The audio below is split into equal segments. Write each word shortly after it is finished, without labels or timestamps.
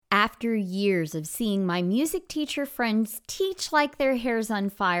After years of seeing my music teacher friends teach like their hair's on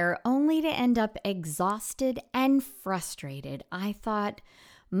fire, only to end up exhausted and frustrated, I thought,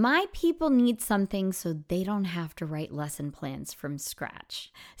 my people need something so they don't have to write lesson plans from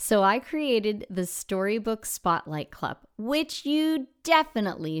scratch. So I created the Storybooks Spotlight Club, which you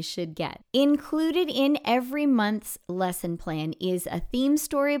definitely should get. Included in every month's lesson plan is a theme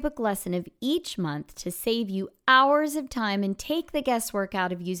storybook lesson of each month to save you hours of time and take the guesswork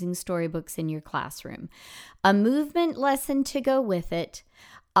out of using storybooks in your classroom. A movement lesson to go with it,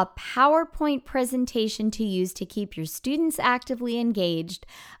 a PowerPoint presentation to use to keep your students actively engaged,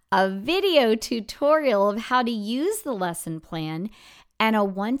 a video tutorial of how to use the lesson plan, and a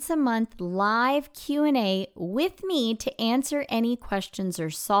once-a-month live Q&A with me to answer any questions or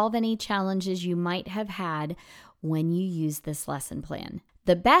solve any challenges you might have had when you use this lesson plan.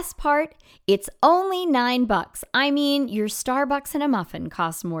 The best part, it's only $9. I mean, your Starbucks and a muffin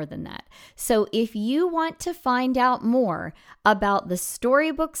costs more than that. So if you want to find out more about the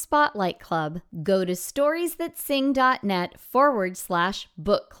Storybook Spotlight Club, go to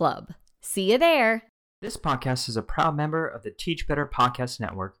storiesthatsing.net/book club. See you there. This podcast is a proud member of the Teach Better Podcast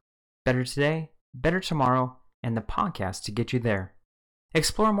Network. Better today, better tomorrow, and the podcast to get you there.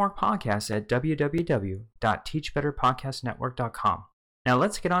 Explore more podcasts at www.teachbetterpodcastnetwork.com. Now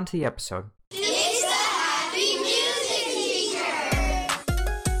let's get on to the episode. It's the Happy Music Teacher!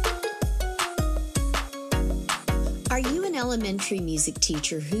 Are you an elementary music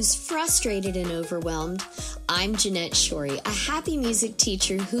teacher who's frustrated and overwhelmed? I'm Jeanette Shorey, a happy music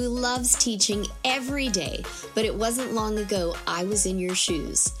teacher who loves teaching every day, but it wasn't long ago I was in your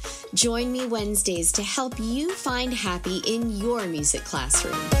shoes. Join me Wednesdays to help you find happy in your music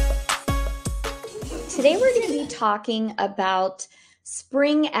classroom. Today we're going to be talking about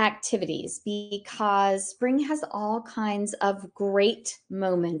spring activities because spring has all kinds of great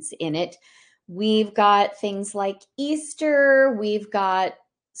moments in it. We've got things like Easter, we've got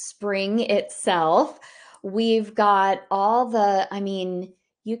spring itself, we've got all the,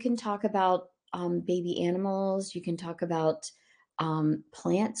 you can talk about baby animals, you can talk about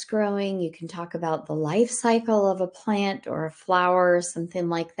plants growing, you can talk about the life cycle of a plant or a flower or something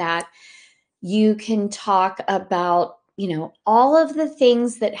like that. You can talk about all of the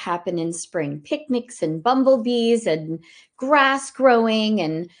things that happen in spring, picnics and bumblebees and grass growing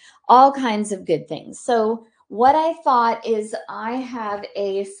and all kinds of good things. So what I thought is I have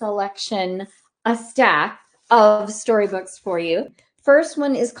a stack of storybooks for you. First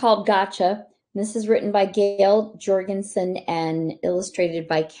one is called Gotcha. This is written by Gail Jorgensen and illustrated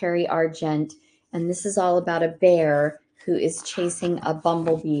by Carrie Argent. And this is all about a bear who is chasing a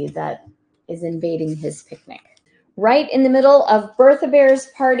bumblebee that is invading his picnic. Right in the middle of Bertha Bear's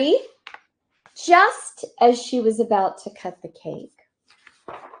party, just as she was about to cut the cake,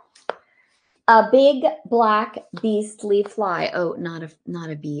 a big black beastly fly, not a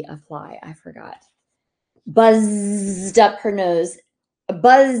bee, a fly, I forgot, buzzed up her nose,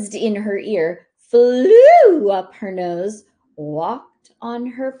 buzzed in her ear, flew up her nose, walked on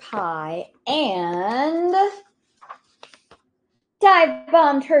her pie, and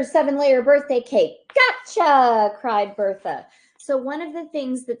dive-bombed her 7-layer birthday cake. Gotcha! Cried Bertha. So one of the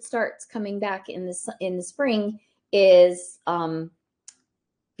things that starts coming back in the spring is bugs.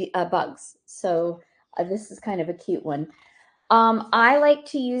 So this is kind of a cute one. I like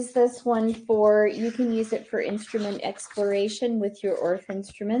to use this one you can use it for instrument exploration with your Orff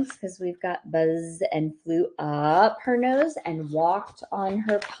instruments because we've got buzz and flew up her nose and walked on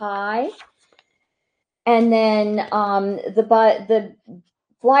her pie. And then the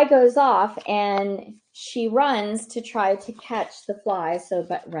fly goes off and she runs to try to catch the fly.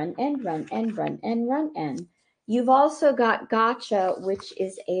 But run and run and run and run and. You've also got gotcha, which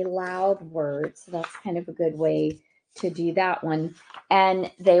is a loud word. So that's kind of a good way to do that one.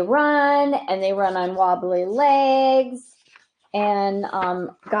 And they run on wobbly legs. And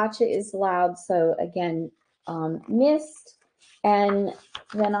gotcha is loud. So again, missed. And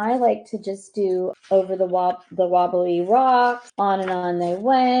then I like to just do over the wobbly rocks, on and on they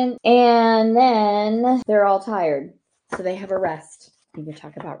went. And then they're all tired. So they have a rest. You can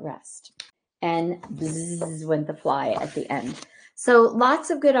talk about rest. And bzzz went the fly at the end. So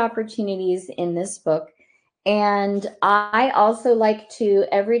lots of good opportunities in this book. And I also like to,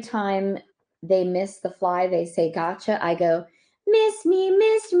 every time they miss the fly, they say gotcha. I go, miss me,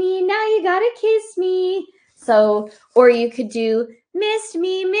 now you gotta kiss me. So, or you could do, missed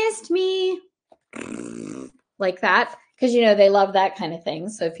me, like that, because, they love that kind of thing.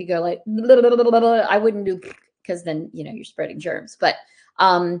 So if you go like, I wouldn't do, because then, you're spreading germs, but,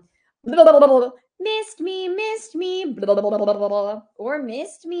 missed me, blah, blah, blah, blah, blah, blah, or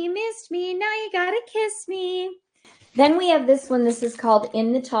missed me, now you gotta kiss me. Then we have this one. This is called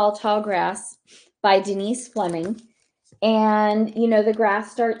In the Tall, Tall Grass by Denise Fleming. And, you know, the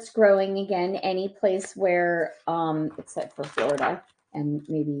grass starts growing again any place where, except for Florida and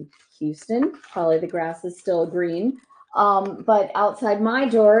maybe Houston, probably the grass is still green. But outside my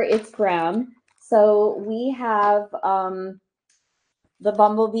door, it's brown. So we have the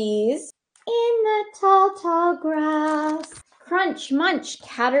bumblebees in the tall, tall grass. Crunch, munch,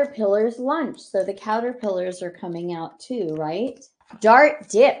 caterpillar's lunch. So the caterpillars are coming out too, right? Dart,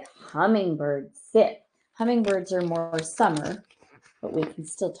 dip, hummingbird, sit. Hummingbirds are more summer, but we can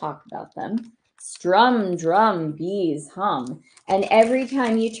still talk about them. Strum, drum, bees hum. And every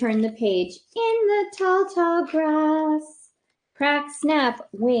time you turn the page, in the tall, tall grass, crack, snap,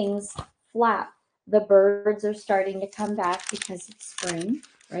 wings flap. The birds are starting to come back because it's spring,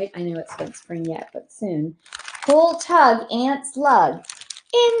 right? I know it's not spring yet, but soon. Pull, tug, ants lug,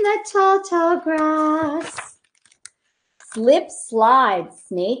 in the tall, tall grass. Slip, slide,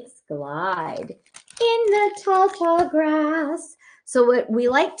 snakes glide, in the tall, tall grass. So what we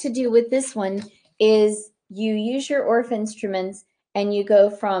like to do with this one is you use your ORF instruments and you go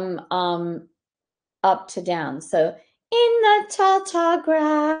from up to down. So in the tall, tall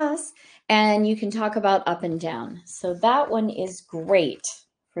grass, and you can talk about up and down. So that one is great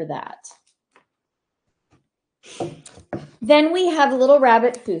for that. Then we have Little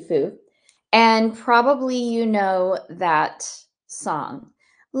Rabbit Foo-Foo, and probably you know that song.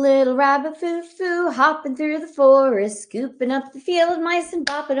 Little rabbit foo-foo, hopping through the forest, scooping up the field mice and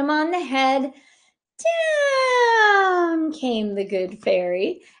bopping them on the head. Down came the good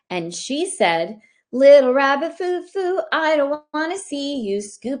fairy, and she said, Little rabbit foo-foo, I don't want to see you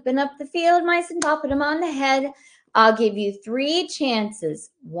scooping up the field mice and bopping them on the head. I'll give you 3 chances.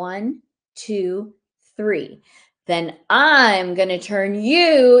 1, 2, 3. Then I'm going to turn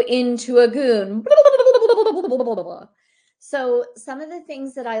you into a goon. So some of the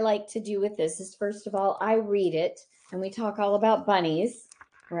things that I like to do with this is, first of all, I read it, and we talk all about bunnies,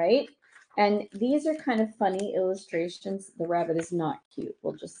 right? And these are kind of funny illustrations. The rabbit is not cute,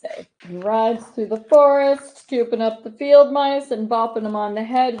 we'll just say. He rides through the forest, scooping up the field mice and bopping them on the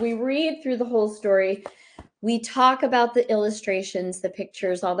head. We read through the whole story. We talk about the illustrations, the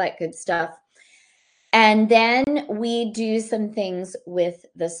pictures, all that good stuff. And then we do some things with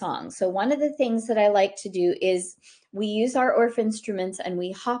the song. So one of the things that I like to do is we use our ORF instruments and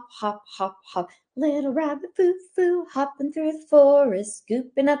we hop, hop, hop, hop. Little rabbit foo-foo, hopping through the forest,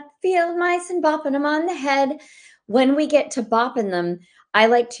 scooping up the field mice and bopping them on the head. When we get to bopping them, I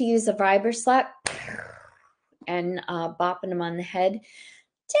like to use a vibra slap and bopping them on the head.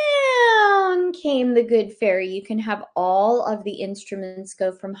 Down came the good fairy. You can have all of the instruments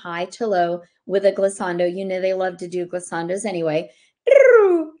go from high to low with a glissando. You know they love to do glissandos anyway.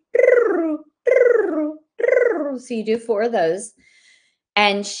 So you do 4 of those.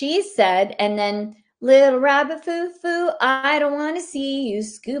 And she said, and then, little rabbit foo-foo, I don't want to see you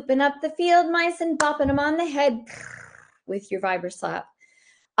scooping up the field mice and bopping them on the head with your vibra slap.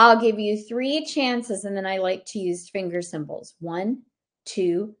 I'll give you 3 chances, and then I like to use finger symbols. 1,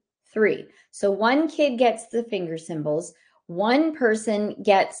 2, 3. So one kid gets the finger symbols, one person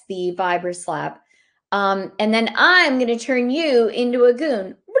gets the vibra slap, and then I'm going to turn you into a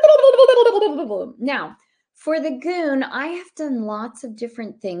goon. Now, for the goon, I have done lots of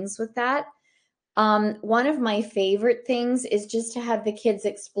different things with that. One of my favorite things is just to have the kids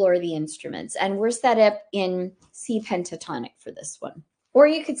explore the instruments, and we're set up in C pentatonic for this one, or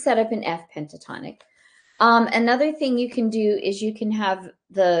you could set up in F pentatonic. Another thing you can do is you can have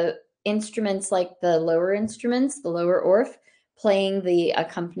the instruments, like the lower instruments, the lower ORF, playing the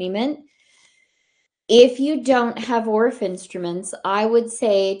accompaniment. If you don't have ORF instruments, I would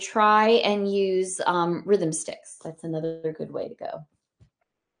say try and use rhythm sticks. That's another good way to go.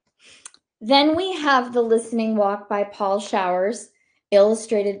 Then we have The Listening Walk by Paul Showers,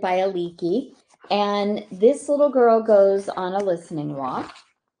 illustrated by Aliki. And this little girl goes on a listening walk.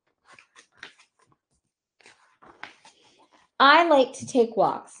 I like to take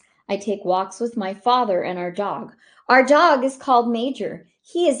walks. I take walks with my father and our dog. Our dog is called Major.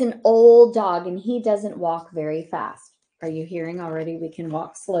 He is an old dog and he doesn't walk very fast. Are you hearing already? We can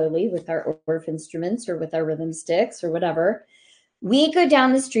walk slowly with our ORF instruments or with our rhythm sticks or whatever. We go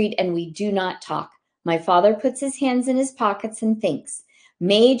down the street and we do not talk. My father puts his hands in his pockets and thinks.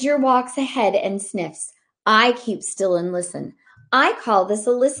 Major walks ahead and sniffs. I keep still and listen. I call this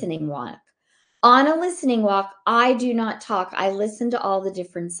a listening walk. On a listening walk, I do not talk. I listen to all the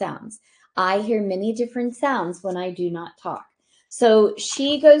different sounds. I hear many different sounds when I do not talk. So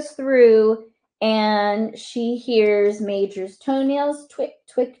she goes through and she hears Major's toenails twick,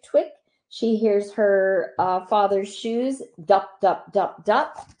 twick, twick. She hears her father's shoes dup, dup, dup,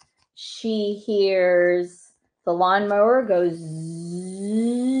 dup. She hears the lawnmower go zoom.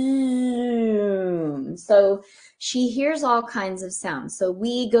 So she hears all kinds of sounds. So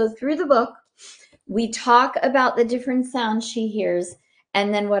we go through the book. We talk about the different sounds she hears.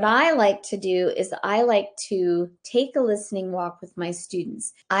 And then what I like to do is I like to take a listening walk with my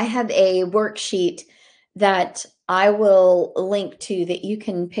students. I have a worksheet that I will link to that you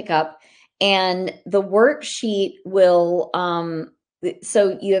can pick up. And the worksheet will,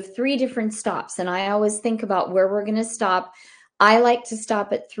 so you have 3 different stops. And I always think about where we're going to stop. I like to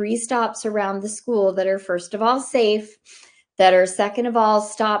stop at 3 stops around the school that are, first of all, safe, that are, second of all,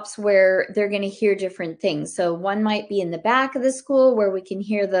 stops where they're going to hear different things. So one might be in the back of the school where we can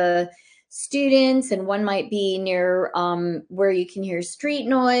hear the students, and one might be near where you can hear street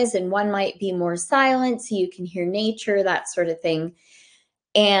noise, and one might be more silent so you can hear nature, that sort of thing.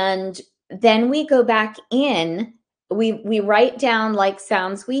 And then we go back in, we write down like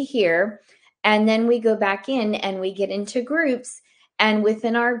sounds we hear, and then we go back in and we get into groups. And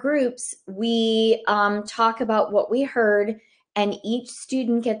within our groups, we talk about what we heard, and each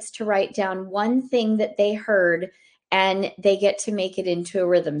student gets to write down one thing that they heard, and they get to make it into a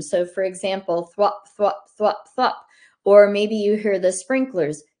rhythm. So for example, thwop, thwop, thwop, thwop, or maybe you hear the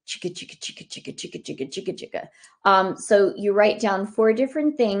sprinklers, chicka, chicka, chicka, chicka, chicka, chicka, chicka, chicka. So you write down 4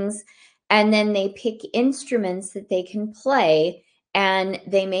 different things, and then they pick instruments that they can play, and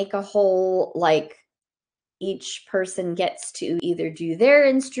they make a whole, like, each person gets to either do their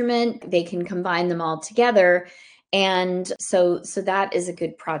instrument, they can combine them all together. And so that is a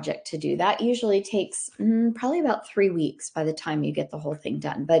good project to do. That usually takes probably about 3 weeks by the time you get the whole thing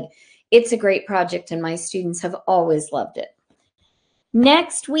done. But it's a great project, and my students have always loved it.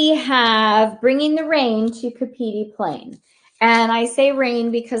 Next, we have Bringing the Rain to Kapiti Plain. And I say rain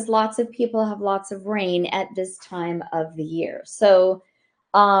because lots of people have lots of rain at this time of the year. So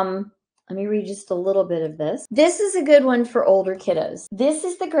let me read just a little bit of this. This is a good one for older kiddos. This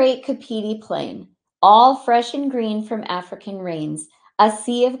is the great Kapiti Plain, all fresh and green from African rains, a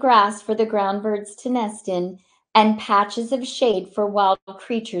sea of grass for the ground birds to nest in, and patches of shade for wild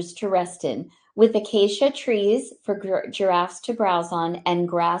creatures to rest in, with acacia trees for giraffes to browse on, and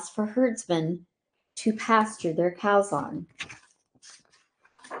grass for herdsmen to pasture their cows on.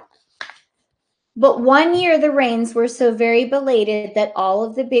 But one year the rains were so very belated that all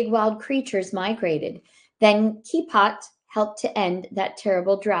of the big wild creatures migrated. Then Kipat helped to end that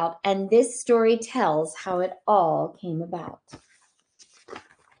terrible drought, and this story tells how it all came about.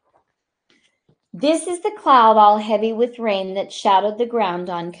 This is the cloud all heavy with rain that shadowed the ground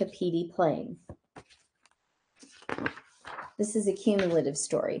on Kapiti Plain. This is a cumulative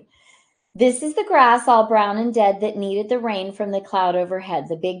story. This is the grass all brown and dead that needed the rain from the cloud overhead,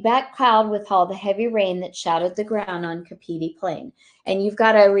 the big black cloud with all the heavy rain that shadowed the ground on Kapiti Plain. And you've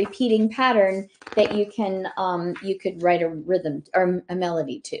got a repeating pattern that you could write a rhythm or a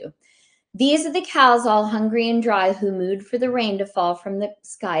melody to. These are the cows all hungry and dry who mooed for the rain to fall from the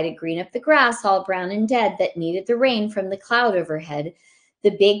sky to green up the grass all brown and dead that needed the rain from the cloud overhead,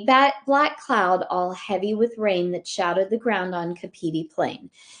 the big black cloud all heavy with rain that shadowed the ground on Kapiti Plain.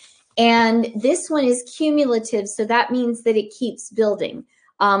 And this one is cumulative, so that means that it keeps building.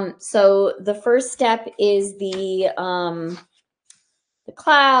 So the first step is the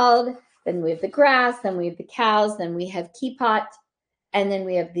cloud, then we have the grass, then we have the cows, then we have Kipat, and then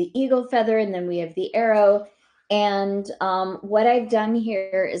we have the eagle feather, and then we have the arrow. And what I've done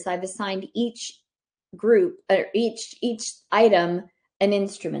here is I've assigned each group, or each item, an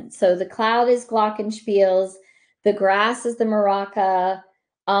instrument. So the cloud is glockenspiels, the grass is the maraca,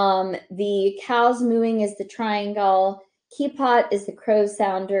 the cows mooing is the triangle, Kipat is the crow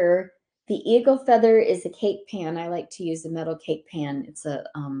sounder, the eagle feather is a cake pan. I like to use a metal cake pan. It's a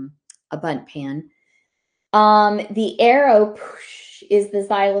bunt pan. The arrow is the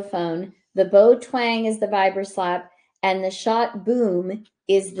xylophone, the bow twang is the vibraslap, and the shot boom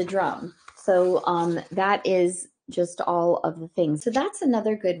is the drum. So that is just all of the things. So that's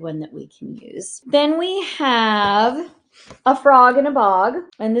another good one that we can use. Then we have A Frog in a Bog.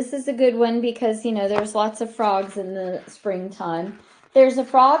 And this is a good one because, you know, there's lots of frogs in the springtime. There's a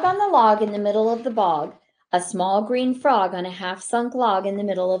frog on the log in the middle of the bog, a small green frog on a half-sunk log in the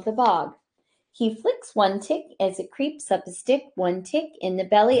middle of the bog. He flicks one tick as it creeps up a stick, one tick in the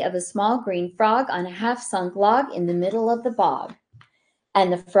belly of a small green frog on a half-sunk log in the middle of the bog.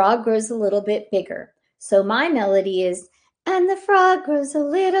 And the frog grows a little bit bigger. So my melody is, and the frog grows a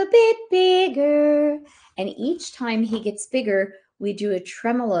little bit bigger. And each time he gets bigger, we do a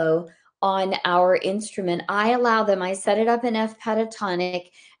tremolo on our instrument, I allow them, I set it up in F pentatonic,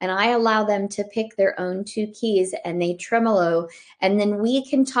 and I allow them to pick their own 2 keys, and they tremolo. And then we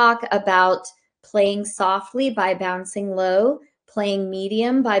can talk about playing softly by bouncing low, playing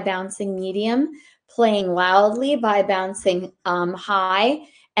medium by bouncing medium, playing loudly by bouncing high.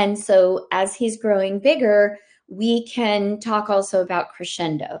 And so as he's growing bigger, we can talk also about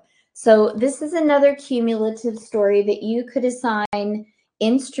crescendo. So this is another cumulative story that you could assign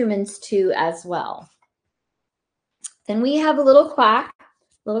instruments to as well. Then we have a little quack.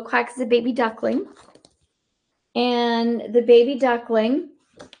 Little quack is a baby duckling. And the baby duckling,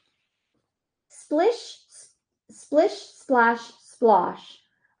 splish, splish, splash, splosh.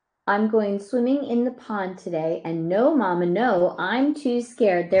 I'm going swimming in the pond today, and no, Mama, no, I'm too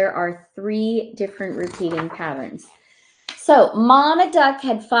scared. There are 3 different repeating patterns. So Mama Duck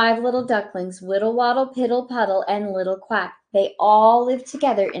had 5 little ducklings, Whittle, Waddle, Piddle, Puddle, and Little Quack. They all lived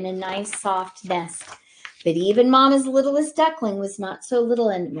together in a nice, soft nest. But even Mama's littlest duckling was not so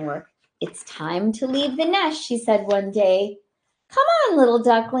little anymore. It's time to leave the nest, she said one day. Come on, little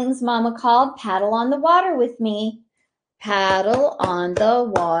ducklings, Mama called. Paddle on the water with me. Paddle on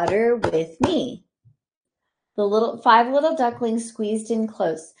the water with me. The 5 little ducklings squeezed in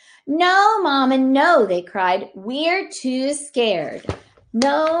close. No, Mama, no, they cried. We're too scared.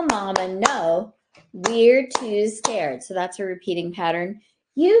 No, Mama, no, we're too scared. So that's a repeating pattern.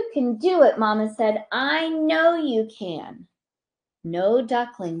 You can do it, Mama said. I know you can. No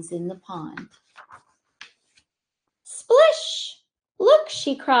ducklings in the pond. Splish! Look,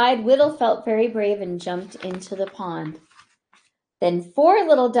 she cried. Whittle felt very brave and jumped into the pond. Then 4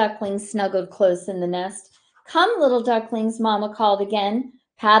 little ducklings snuggled close in the nest. Come, little ducklings, Mama called again.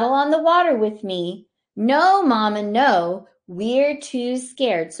 Paddle on the water with me. No, Mama, no, we're too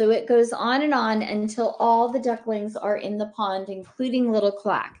scared. So it goes on until all the ducklings are in the pond, including Little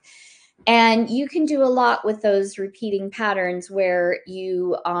Quack. And you can do a lot with those repeating patterns where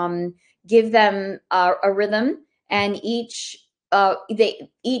you give them a rhythm, and each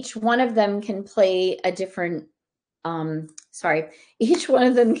one of them can play a different each one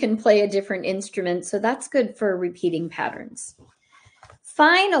of them can play a different instrument. So that's good for repeating patterns.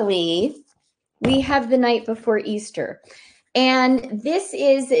 Finally, we have the night before Easter. And this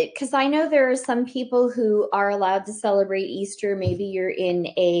is because I know there are some people who are allowed to celebrate Easter. Maybe you're in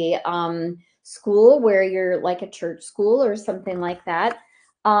a school where you're like a church school or something like that.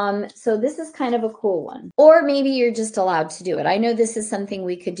 So this is kind of a cool one. Or maybe you're just allowed to do it. I know this is something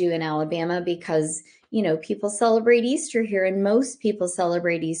we could do in Alabama because, you know, people celebrate Easter here, and most people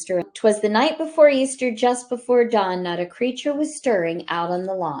celebrate Easter. 'Twas the night before Easter, just before dawn, not a creature was stirring out on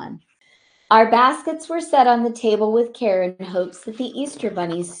the lawn. Our baskets were set on the table with care in hopes that the Easter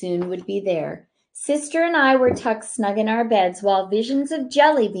bunnies soon would be there. Sister and I were tucked snug in our beds while visions of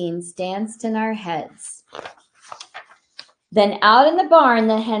jelly beans danced in our heads. Then out in the barn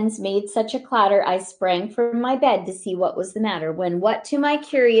the hens made such a clatter, I sprang from my bed to see what was the matter, when what to my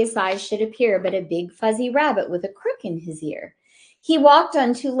curious eyes should appear but a big fuzzy rabbit with a crook in his ear. He walked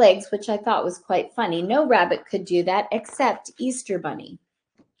on 2 legs, which I thought was quite funny. No rabbit could do that except Easter Bunny.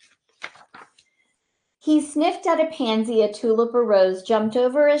 He sniffed at a pansy, a tulip, a rose, jumped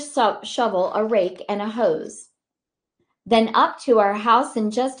over a shovel, a rake, and a hose. Then up to our house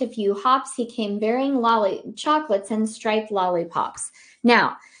in just a few hops, he came bearing chocolates and striped lollipops.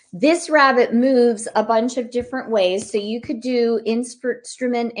 Now, this rabbit moves a bunch of different ways, so you could do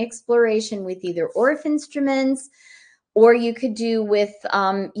instrument exploration with either Orff instruments, or you could do with,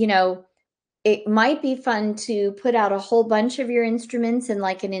 it might be fun to put out a whole bunch of your instruments in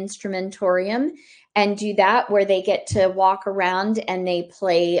like an instrumentorium and do that, where they get to walk around and they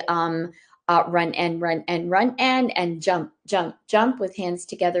play run and run and run and jump, jump, jump with hands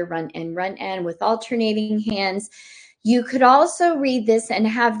together, run and with alternating hands. You could also read this and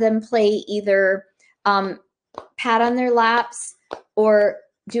have them play either pat on their laps or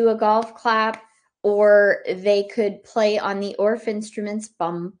do a golf clap, or they could play on the Orff instruments,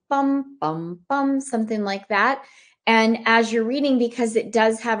 bum, bum, bum, bum, something like that. And as you're reading, because it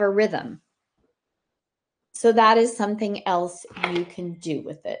does have a rhythm. So that is something else you can do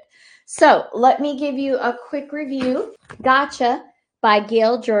with it. So let me give you a quick review. Gotcha by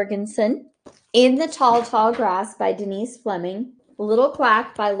Gail Jorgensen. In the Tall, Tall Grass by Denise Fleming. Little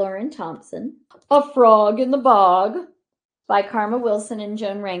Quack by Lauren Thompson. A Frog in the Bog by Karma Wilson and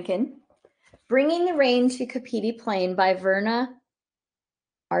Joan Rankin. Bringing the Rain to Kapiti Plain by Verna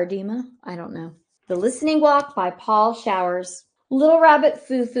Ardema. I don't know. The Listening Walk by Paul Showers. Little Rabbit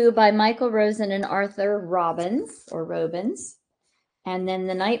Foo-Foo by Michael Rosen and Arthur Robbins, or Robins. And then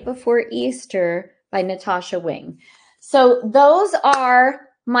The Night Before Easter by Natasha Wing. So those are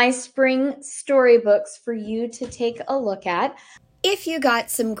my spring storybooks for you to take a look at. If you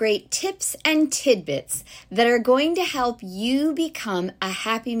got some great tips and tidbits that are going to help you become a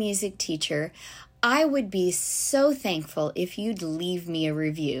happy music teacher, I would be so thankful if you'd leave me a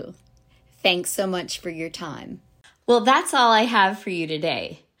review. Thanks so much for your time. Well, that's all I have for you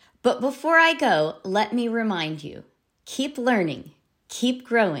today. But before I go, let me remind you, keep learning, keep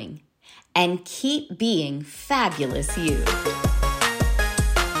growing, and keep being fabulous you.